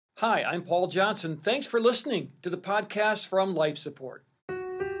Hi, I'm Paul Johnson. Thanks for listening to the podcast from Life Support.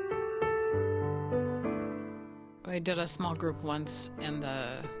 I did a small group once, and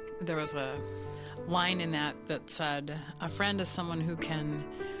there was a line in that said, "A friend is someone who can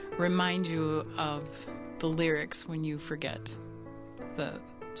remind you of the lyrics when you forget the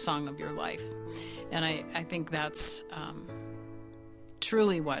song of your life." And I think that's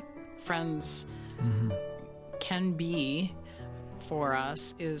truly what friends can be for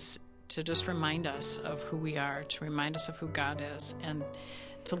us, is to just remind us of who we are, to remind us of who God is, and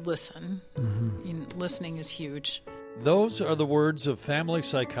to listen. Listening is huge. Those are the words of family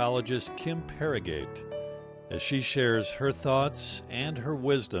psychologist Kim Parrigate as she shares her thoughts and her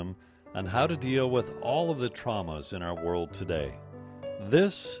wisdom on how to deal with all of the traumas in our world today.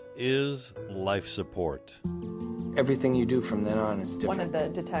 This is Life Support. Everything you do from then on is different. One of the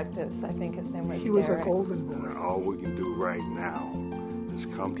detectives, I think his name was He was Derek. a golden boy. And all we can do right now is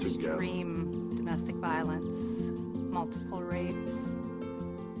come together. Extreme domestic violence, multiple rapes.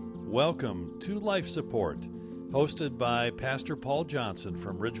 Welcome to Life Support, hosted by Pastor Paul Johnson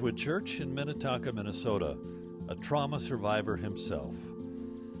from Ridgewood Church in Minnetonka, Minnesota, a trauma survivor himself.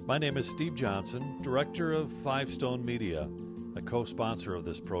 My name is Steve Johnson, director of Five Stone Media, a co-sponsor of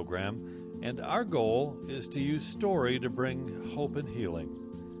this program, and our goal is to use story to bring hope and healing.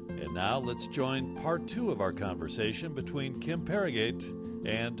 And now let's join part 2 of our conversation between Kim Parrigate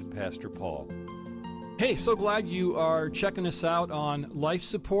and Pastor Paul. Hey, so glad you are checking us out on Life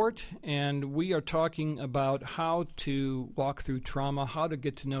Support, and we are talking about how to walk through trauma, how to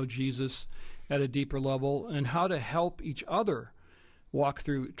get to know Jesus at a deeper level, and how to help each other walk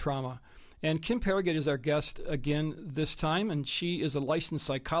through trauma. And Kim Parrigate is our guest again this time, and she is a licensed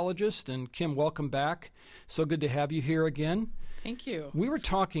psychologist. And Kim, welcome back. So good to have you here again. Thank you. We were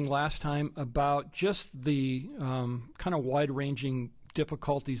talking last time about just the kind of wide-ranging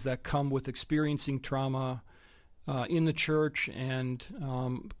difficulties that come with experiencing trauma in the church and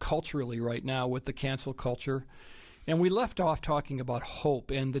culturally right now with the cancel culture. And we left off talking about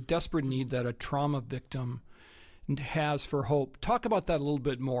hope and the desperate need that a trauma victim has for hope. Talk about that a little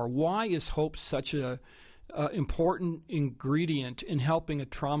bit more. Why is hope such a important ingredient in helping a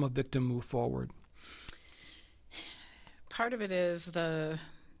trauma victim move forward? Part of it is the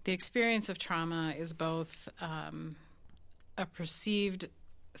experience of trauma is both a perceived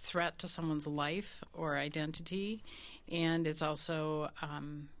threat to someone's life or identity, and it's also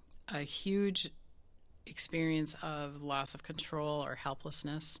a huge experience of loss of control or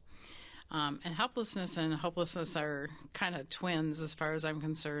helplessness. And helplessness and hopelessness are kind of twins as far as I'm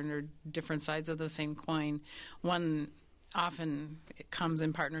concerned, or different sides of the same coin. One often comes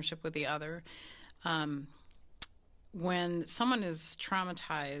in partnership with the other. When someone is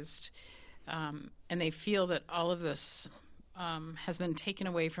traumatized and they feel that all of this has been taken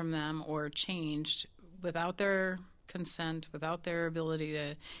away from them or changed without their consent, without their ability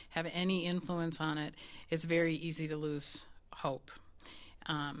to have any influence on it, it's very easy to lose hope.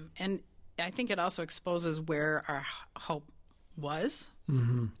 And I think it also exposes where our hope was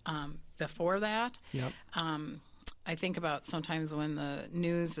before that. Yep. I think about sometimes when the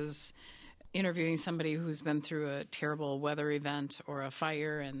news is interviewing somebody who's been through a terrible weather event or a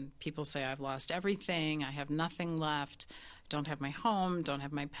fire, and people say, "I've lost everything, I have nothing left, don't have my home, don't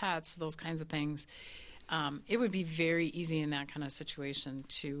have my pets," those kinds of things. It would be very easy in that kind of situation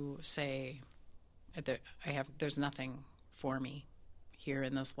to say, there's nothing for me here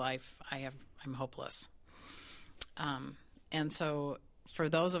in this life. I'm hopeless. And so for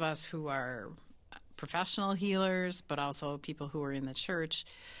those of us who are professional healers, but also people who are in the church,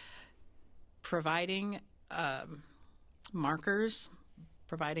 providing markers,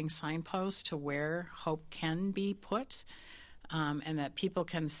 providing signposts to where hope can be put, and that people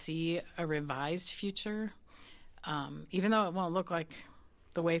can see a revised future, even though it won't look like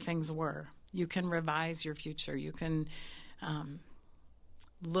the way things were. You can revise your future. You can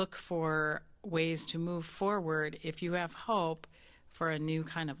look for ways to move forward if you have hope for a new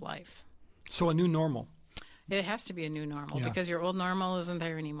kind of life. So a new normal. It has to be a new normal, Yeah. because your old normal isn't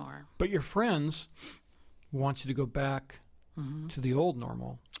there anymore. But your friends want you to go back to the old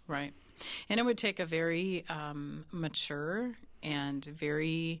normal. Right. And it would take a very mature and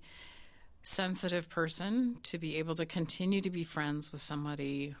very sensitive person to be able to continue to be friends with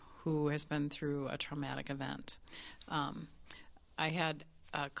somebody who has been through a traumatic event. I had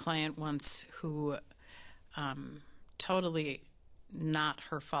a client once who, totally not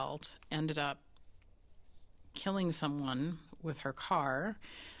her fault, ended up killing someone with her car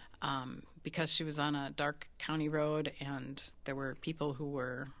because she was on a dark county road and there were people who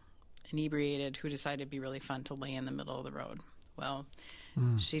were inebriated who decided it'd be really fun to lay in the middle of the road Well,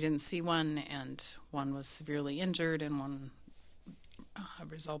 she didn't see one, and one was severely injured, and one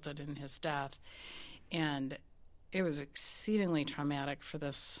resulted in his death. And it was exceedingly traumatic for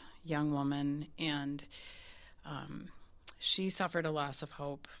this young woman, and she suffered a loss of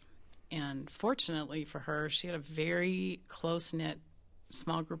hope. And fortunately for her, she had a very close-knit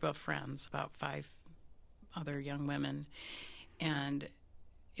small group of friends, about 5 other young women. And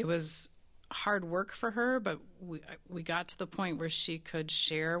it was hard work for her, but we got to the point where she could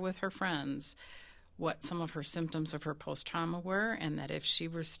share with her friends what some of her symptoms of her post-trauma were, and that if she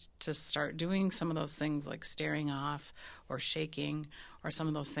was to start doing some of those things like staring off or shaking or some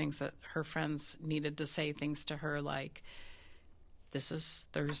of those things, that her friends needed to say things to her like, this is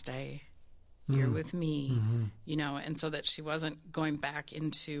Thursday, you're with me, you know, and so that she wasn't going back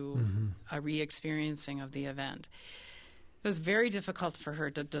into a re-experiencing of the event. It was very difficult for her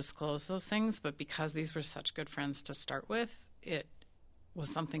to disclose those things, but because these were such good friends to start with, it was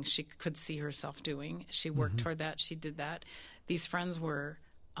something she could see herself doing. She worked toward that. She did that. These friends were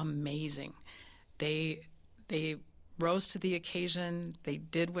amazing. They rose to the occasion. They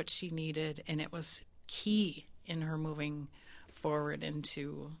did what she needed, and it was key in her moving forward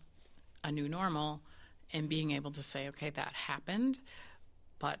into a new normal and being able to say, okay, that happened,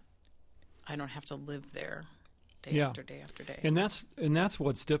 but I don't have to live there day after day after day. And that's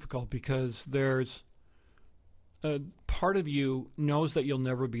what's difficult, because there's a part of you knows that you'll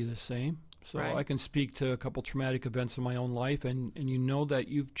never be the same. So Right. I can speak to a couple traumatic events in my own life, and you know that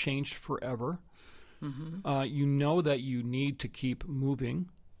you've changed forever. You know that you need to keep moving.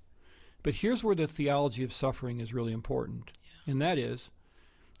 But here's where the theology of suffering is really important. And that is,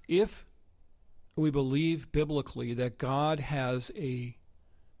 if we believe biblically that God has a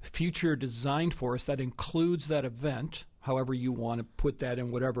future designed for us that includes that event, however you want to put that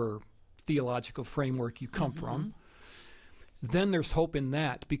in whatever theological framework you come from, then there's hope in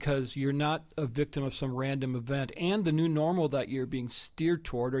that, because you're not a victim of some random event. And the new normal that you're being steered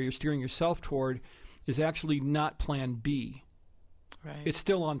toward, or you're steering yourself toward, is actually not plan B. Right. It's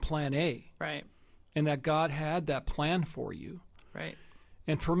still on plan A. Right. And that God had that plan for you. Right.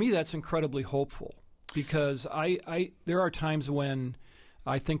 And for me, that's incredibly hopeful, because I there are times when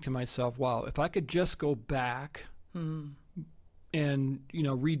I think to myself, wow, if I could just go back and, you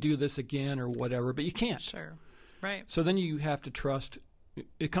know, redo this again or whatever, but you can't. Sure. Right. So then you have to trust.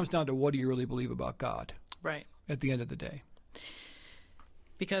 It comes down to, what do you really believe about God Right. at the end of the day?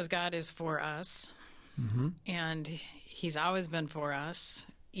 Because God is for us, and He's always been for us,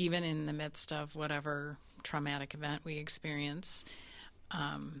 even in the midst of whatever traumatic event we experience.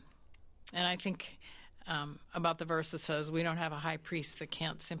 And I think about the verse that says we don't have a high priest that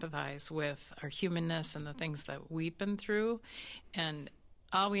can't sympathize with our humanness and the things that we've been through. And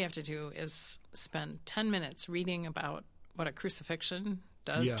all we have to do is spend 10 minutes reading about what a crucifixion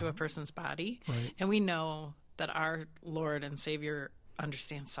does to a person's body. Right. And we know that our Lord and Savior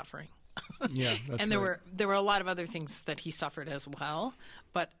understands suffering. Yeah, that's And right. there were a lot of other things that He suffered as well.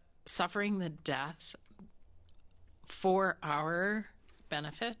 But suffering the death for our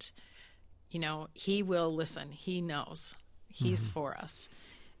benefit, you know, He will listen. He knows. He's for us.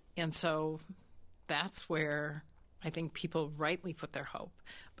 And so that's where I think people rightly put their hope.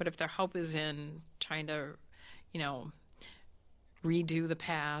 But if their hope is in trying to, you know, redo the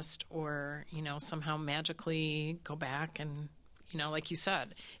past, or, you know, somehow magically go back and, you know, like you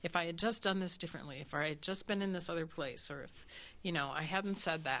said, if I had just done this differently, if I had just been in this other place, or if, you know, I hadn't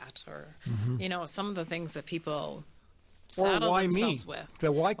said that, or, you know, some of the things that people saddle why me? themselves with.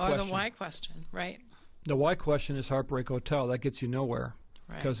 The why Or question. the why question, right? The why question is Heartbreak Hotel. That gets you nowhere,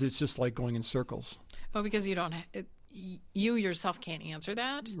 Right. because it's just like going in circles. Well, because you don't, you yourself can't answer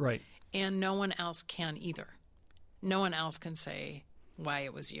that, Right. and no one else can either. No one else can say why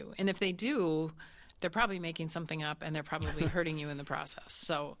it was you. And if they do, they're probably making something up, and they're probably hurting you in the process.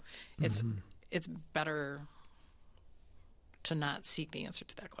 So it's better to not seek the answer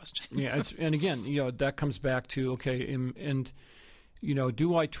to that question. Yeah, and again, you know, that comes back to, okay, and you know,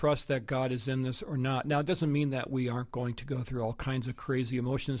 do I trust that God is in this or not? Now, it doesn't mean that we aren't going to go through all kinds of crazy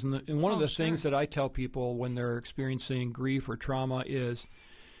emotions. And one of the things that I tell people when they're experiencing grief or trauma is,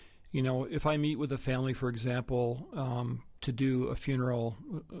 you know, if I meet with a family, for example, to do a funeral,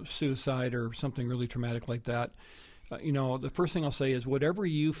 suicide, or something really traumatic like that, you know, the first thing I'll say is, whatever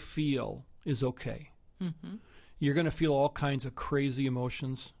you feel is okay. You're going to feel all kinds of crazy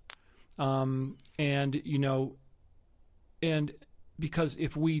emotions. And, you know, and because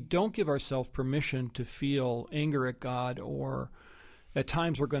if we don't give ourselves permission to feel anger at God, or at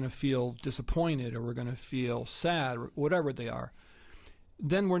times we're going to feel disappointed, or we're going to feel sad, or whatever they are,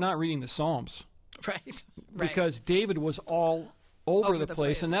 then we're not reading the Psalms. Right. Because David was all over the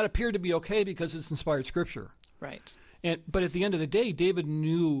place, and that appeared to be okay because it's inspired Scripture. Right. But at the end of the day, David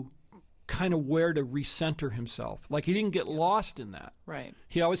knew kind of where to recenter himself. Like, he didn't get lost in that. Right.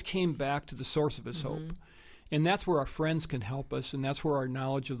 He always came back to the source of his hope. And that's where our friends can help us, and that's where our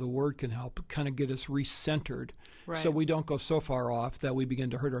knowledge of the Word can help kind of get us recentered, so we don't go so far off that we begin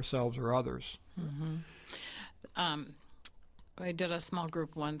to hurt ourselves or others. I did a small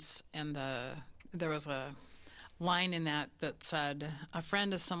group once, and there was a line in that said, "A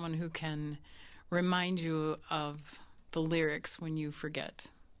friend is someone who can remind you of the lyrics when you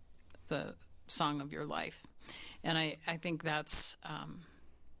forget the song of your life." And I think that's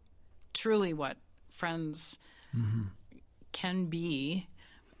truly what friends can be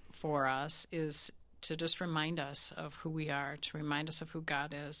for us, is to just remind us of who we are, to remind us of who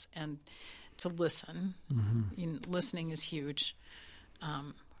God is, and to listen. Listening is huge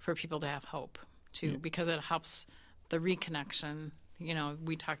for people to have hope, too, because it helps the reconnection. You know,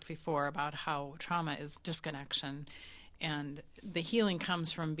 we talked before about how trauma is disconnection, and the healing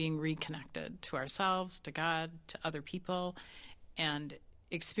comes from being reconnected to ourselves, to God, to other people, and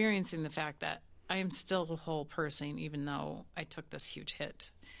experiencing the fact that I am still a whole person, even though I took this huge hit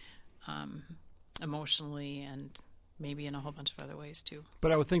emotionally and maybe in a whole bunch of other ways too.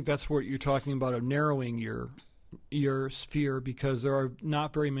 But I would think that's what you're talking about, of narrowing your sphere, because there are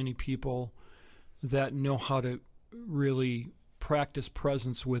not very many people that know how to really practice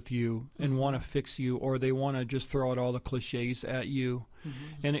presence with you and want to fix you, or they want to just throw out all the cliches at you.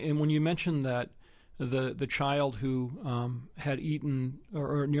 And when you mentioned that the child who had eaten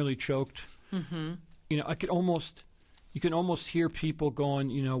or nearly choked, you know, you can almost hear people going,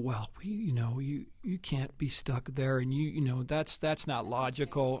 you know, well, you can't be stuck there, and you know that's not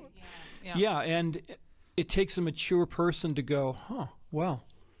logical. Yeah, and it takes a mature person to go, well,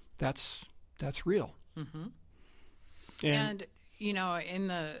 that's real. And you know, in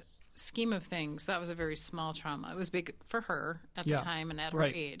the scheme of things, that was a very small trauma. It was big for her at the time and at her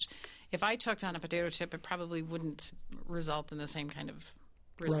age. If I choked on a potato chip, it probably wouldn't result in the same kind of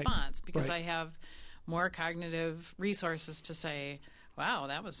response, because I have more cognitive resources to say, wow,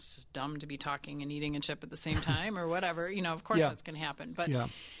 that was dumb to be talking and eating a chip at the same time, or whatever. You know, of course that's going to happen. But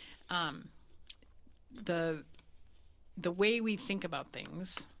the way we think about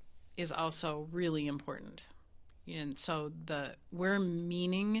things is also really important. And so we're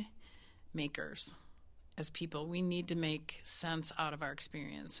meaning makers as people. We need to make sense out of our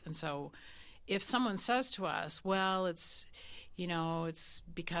experience. And so if someone says to us, well, it's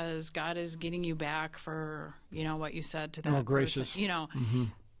because God is getting you back for, you know, what you said to that person, you know,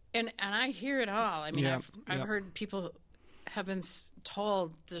 and I hear it all. I mean, I've heard people have been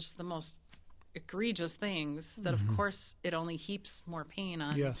told just the most egregious things that, of course, it only heaps more pain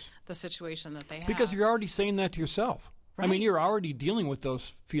on the situation that they have. Because you're already saying that to yourself. Right. I mean, you're already dealing with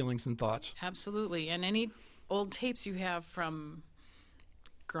those feelings and thoughts. Absolutely. And any old tapes you have from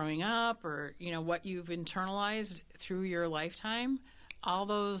growing up, or, you know, what you've internalized through your lifetime, all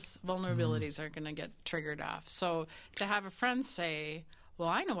those vulnerabilities are going to get triggered off. So to have a friend say, well,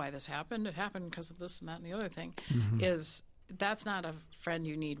 I know why this happened. It happened because of this and that and the other thing, that's not a friend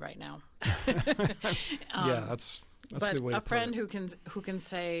you need right now. That's a good way to put it. But a friend who can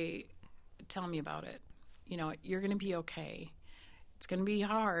say, tell me about it. You know, you're going to be okay. It's going to be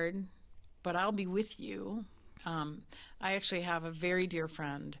hard, but I'll be with you. I actually have a very dear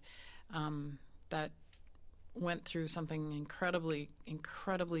friend that went through something incredibly,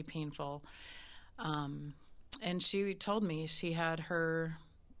 incredibly painful. And she told me she had her,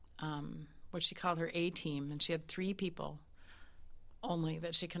 what she called her A-team, and she had 3 people only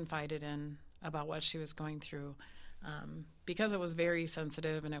that she confided in about what she was going through, because it was very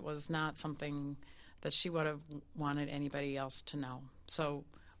sensitive and it was not something that she would have wanted anybody else to know. So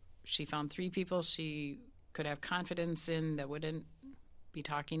she found 3 people she could have confidence in that wouldn't be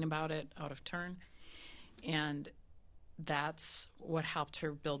talking about it out of turn. And that's what helped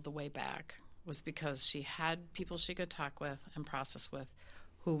her build the way back, was because she had people she could talk with and process with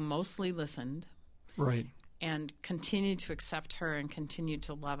who mostly listened. Right. And continued to accept her and continued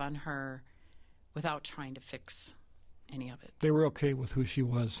to love on her without trying to fix any of it. They were okay with who she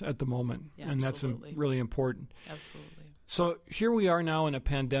was at the moment. Yeah, and absolutely. That's really important. Absolutely. So here we are now in a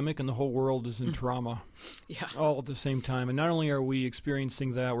pandemic, and the whole world is in trauma all at the same time. And not only are we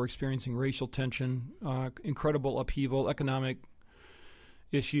experiencing that, we're experiencing racial tension, incredible upheaval, economic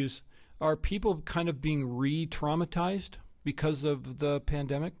issues. Are people kind of being re-traumatized because of the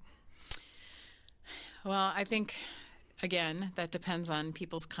pandemic? Well, I think, again, that depends on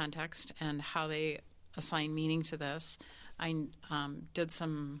people's context and how they assign meaning to this. I did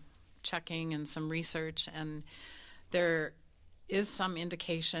some checking and some research, and there is some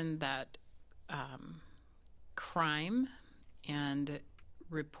indication that crime and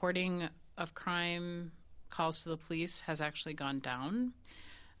reporting of crime, calls to the police, has actually gone down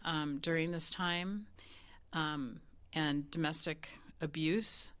during this time. And domestic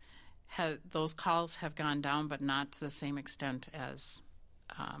abuse, those calls have gone down, but not to the same extent as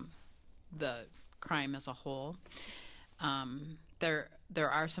the crime as a whole. There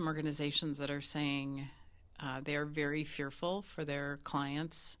are some organizations that are saying they are very fearful for their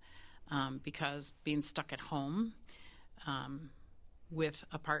clients because being stuck at home with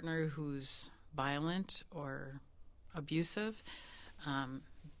a partner who's violent or abusive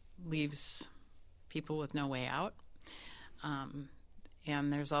leaves people with no way out.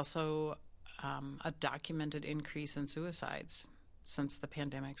 And there's also a documented increase in suicides since the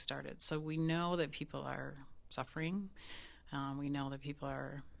pandemic started. So we know that people are suffering. We know that people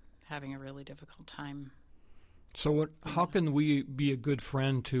are having a really difficult time. So how can we be a good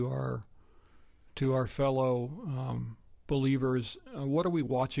friend to our fellow believers? What are we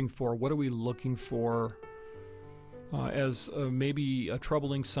watching for? What are we looking for as maybe a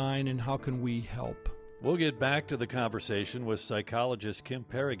troubling sign, and how can we help? We'll get back to the conversation with psychologist Kim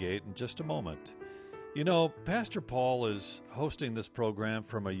Paragate in just a moment. You know, Pastor Paul is hosting this program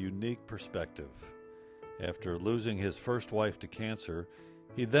from a unique perspective. After losing his first wife to cancer,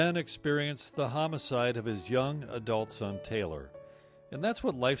 he then experienced the homicide of his young adult son, Taylor. And that's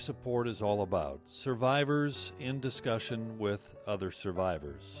what Life Support is all about, survivors in discussion with other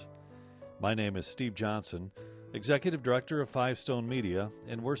survivors. My name is Steve Johnson, Executive Director of Five Stone Media,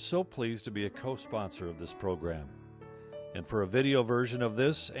 and we're so pleased to be a co-sponsor of this program. And for a video version of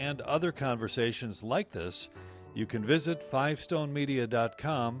this and other conversations like this, you can visit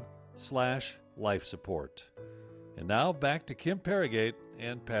fivestonemedia.com/lifesupport. And now back to Kim Paragate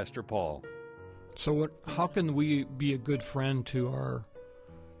and Pastor Paul. So how can we be a good friend to our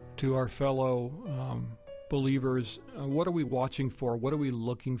fellow believers? What are we watching for? What are we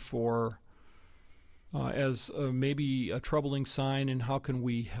looking for as maybe a troubling sign, and how can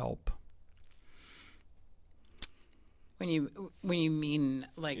we help? When you mean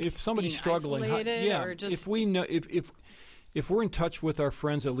like if somebody's being struggling, isolated, or just if we know if we're in touch with our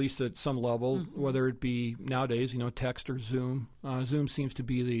friends at least at some level, whether it be nowadays, text or Zoom. Zoom seems to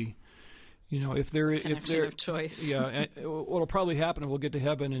be the if they're of choice. Yeah, what'll probably happen, we'll get to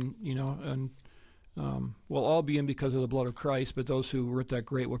heaven, and we'll all be in because of the blood of Christ. But those who weren't that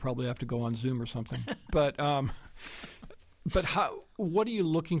great will probably have to go on Zoom or something. But what are you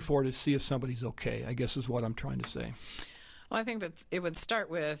looking for to see if somebody's okay? I guess is what I'm trying to say. Well, I think that it would start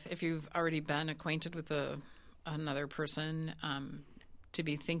with, if you've already been acquainted with another person, to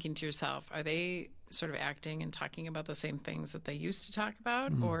be thinking to yourself, are they sort of acting and talking about the same things that they used to talk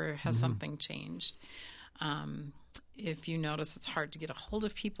about, or has something changed? If you notice it's hard to get a hold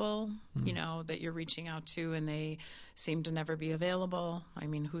of people, that you're reaching out to, and they seem to never be available. I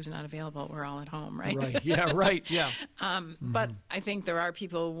mean, who's not available? We're all at home, right? Right. Yeah, right. Yeah. But I think there are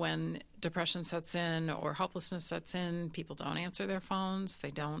people, when depression sets in or hopelessness sets in, people don't answer their phones.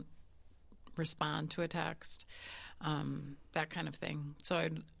 They don't respond to a text, that kind of thing. So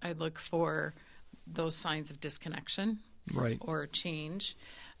I'd look for those signs of disconnection, right, or change.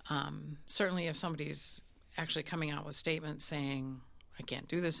 Certainly if somebody's actually coming out with statements saying, I can't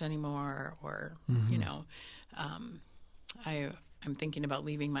do this anymore, or, I'm thinking about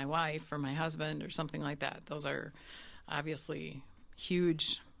leaving my wife or my husband or something like that. Those are obviously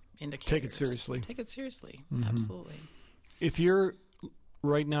huge indicators. Take it seriously. Take it seriously. Absolutely. If you're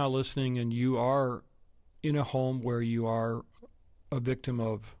right now listening and you are in a home where you are a victim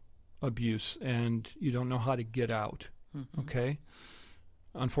of abuse and you don't know how to get out, okay?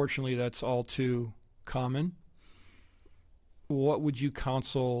 Unfortunately, that's all too common. What would you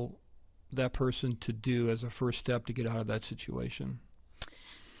counsel that person to do as a first step to get out of that situation?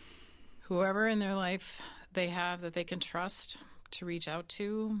 Whoever in their life they have that they can trust to reach out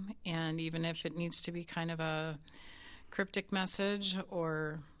to, and even if it needs to be kind of a cryptic message,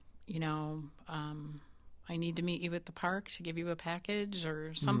 or, I need to meet you at the park to give you a package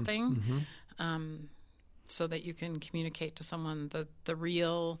or something, so that you can communicate to someone the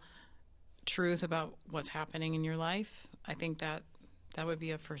real truth about what's happening in your life. I think that would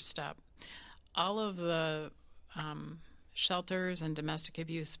be a first step. All of the shelters and domestic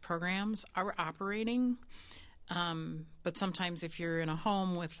abuse programs are operating, but sometimes if you're in a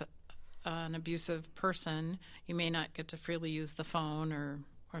home with an abusive person, you may not get to freely use the phone or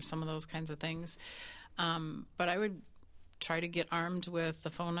some of those kinds of things. But I would try to get armed with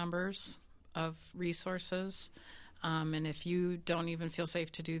the phone numbers of resources. And if you don't even feel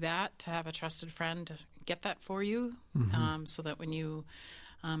safe to do that, to have a trusted friend get that for you, so that when you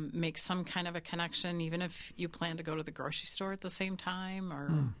make some kind of a connection, even if you plan to go to the grocery store at the same time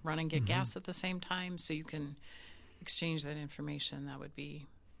or run and get gas at the same time, so you can exchange that information, that would be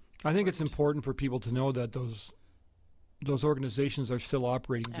I think it's important for people to know that those organizations are still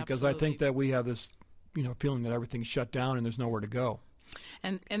operating, because Absolutely. I think that we have this, feeling that everything's shut down and there's nowhere to go.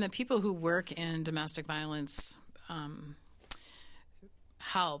 And the people who work in domestic violence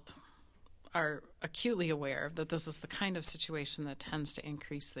help are acutely aware that this is the kind of situation that tends to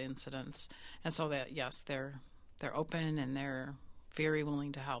increase the incidence, and so that yes, they're open and they're very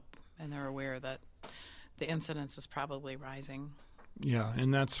willing to help, and they're aware that the incidence is probably rising. Yeah,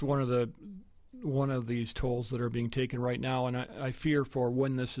 and that's one of these tolls that are being taken right now, and I fear for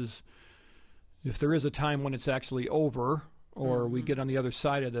when if there is a time when it's actually over, or we get on the other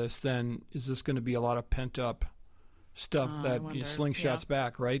side of this, then is this going to be a lot of pent up stuff that slingshots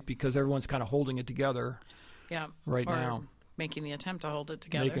back, right? Because everyone's kind of holding it together right now. Making the attempt to hold it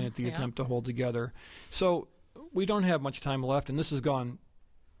together. Attempt to hold together. So we don't have much time left, and this has gone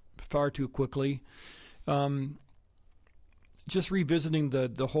far too quickly. Just revisiting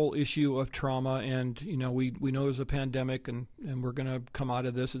the whole issue of trauma, and we know there's a pandemic, and we're going to come out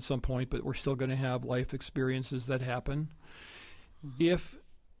of this at some point, but we're still going to have life experiences that happen. If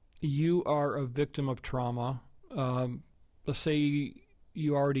you are a victim of trauma, let's say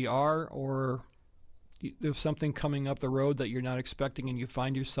you already are, or there's something coming up the road that you're not expecting, and you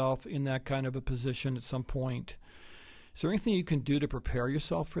find yourself in that kind of a position at some point, is there anything you can do to prepare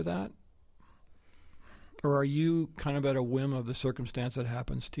yourself for that? Or are you kind of at a whim of the circumstance that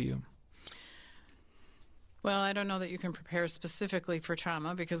happens to you? Well, I don't know that you can prepare specifically for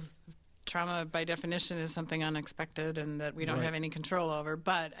trauma, because trauma, by definition, is something unexpected and that we don't have any control over.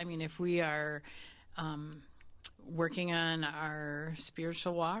 But, I mean, if we are working on our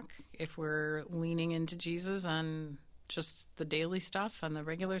spiritual walk, if we're leaning into Jesus on just the daily stuff, on the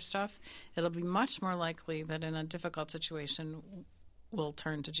regular stuff, it'll be much more likely that in a difficult situation will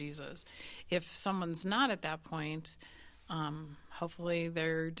turn to Jesus. If someone's not at that point, hopefully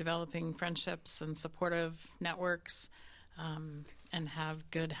they're developing friendships and supportive networks, and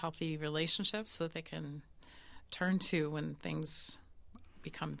have good, healthy relationships that they can turn to when things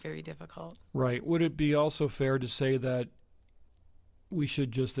become very difficult. Right. Would it be also fair to say that we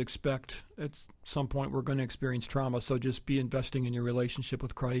should just expect at some point we're going to experience trauma, so just be investing in your relationship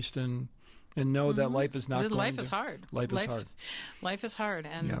with Christ and know that life is not Life is hard. Life is hard. Life is hard,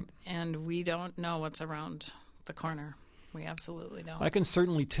 and we don't know what's around the corner. We absolutely don't. I can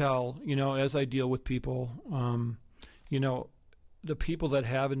certainly tell, as I deal with people, the people that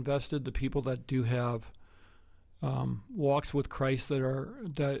have invested, the people that do have walks with Christ that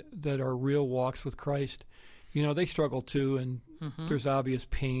are real walks with Christ, they struggle too, and there's obvious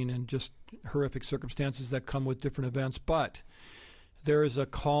pain and just horrific circumstances that come with different events, but there is a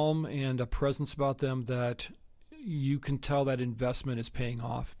calm and a presence about them that you can tell that investment is paying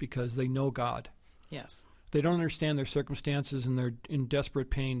off because they know God. Yes. They don't understand their circumstances and they're in desperate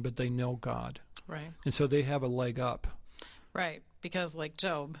pain, but they know God. Right. And so they have a leg up. Right. Because like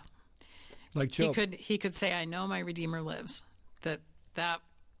Job, he could say, I know my Redeemer lives. That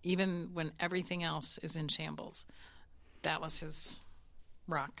even when everything else is in shambles, that was his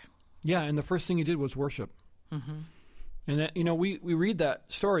rock. Yeah, and the first thing he did was worship. Mm-hmm. And that, we read that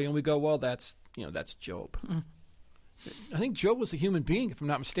story and we go, well, that's Job. I think Job was a human being, if I'm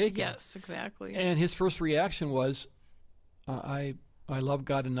not mistaken. Yes, exactly. And his first reaction was, I love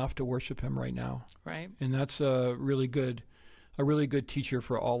God enough to worship him right now. Right. And that's a really good teacher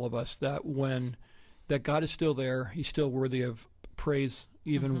for all of us, that God is still there, he's still worthy of praise,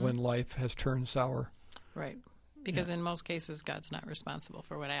 even when life has turned sour. Right. Because in most cases, God's not responsible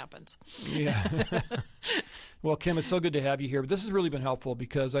for what happens. Yeah. Well, Kim, it's so good to have you here. But this has really been helpful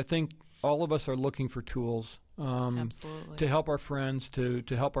because I think all of us are looking for tools Absolutely. to help our friends, to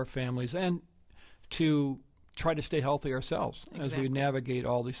help our families, and to try to stay healthy ourselves as we navigate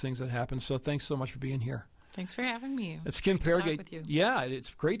all these things that happen. So thanks so much for being here. Thanks for having me. It's Kim Paragate. With you. Yeah, it's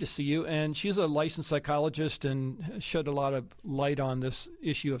great to see you. And she's a licensed psychologist and shed a lot of light on this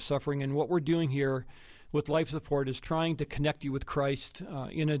issue of suffering. And what we're doing here with Life Support is trying to connect you with Christ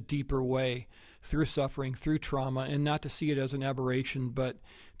in a deeper way through suffering, through trauma, and not to see it as an aberration, but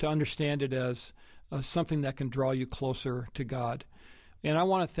to understand it as something that can draw you closer to God. And I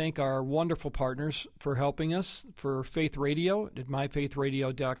want to thank our wonderful partners for helping us, for Faith Radio at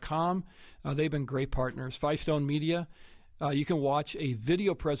myfaithradio.com. They've been great partners. Five Stone Media. You can watch a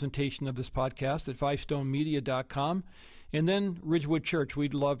video presentation of this podcast at fivestonemedia.com. And then Ridgewood Church,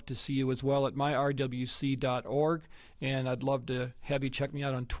 we'd love to see you as well at myrwc.org, and I'd love to have you check me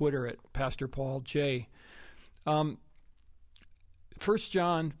out on Twitter at Pastor Paul J. 1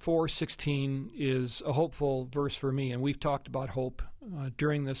 John 4:16 is a hopeful verse for me, and we've talked about hope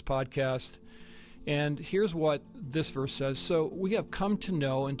during this podcast. And here's what this verse says. So we have come to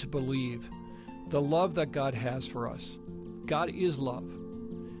know and to believe the love that God has for us. God is love,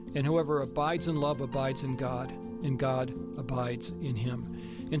 and whoever abides in love abides in God, and God abides in him.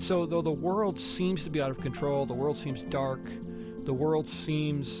 And so though the world seems to be out of control, the world seems dark, the world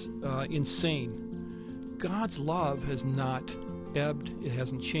seems insane, God's love has not ebbed, it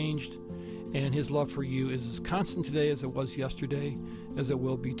hasn't changed, and his love for you is as constant today as it was yesterday, as it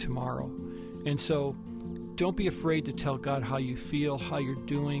will be tomorrow. And so don't be afraid to tell God how you feel, how you're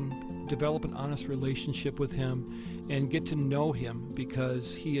doing. Develop an honest relationship with him and get to know him,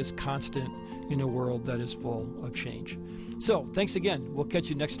 because he is constant in a world that is full of change. So thanks again. We'll catch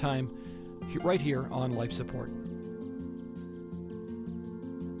you next time right here on Life Support.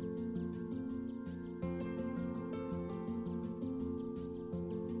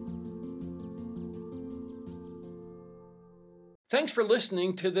 Thanks for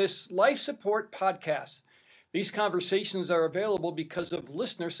listening to this Life Support podcast. These conversations are available because of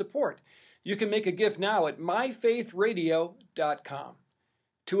listener support. You can make a gift now at myfaithradio.com.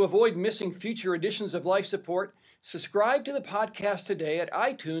 To avoid missing future editions of Life Support, subscribe to the podcast today at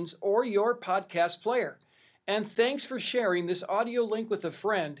iTunes or your podcast player. And thanks for sharing this audio link with a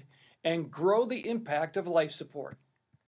friend, and grow the impact of Life Support.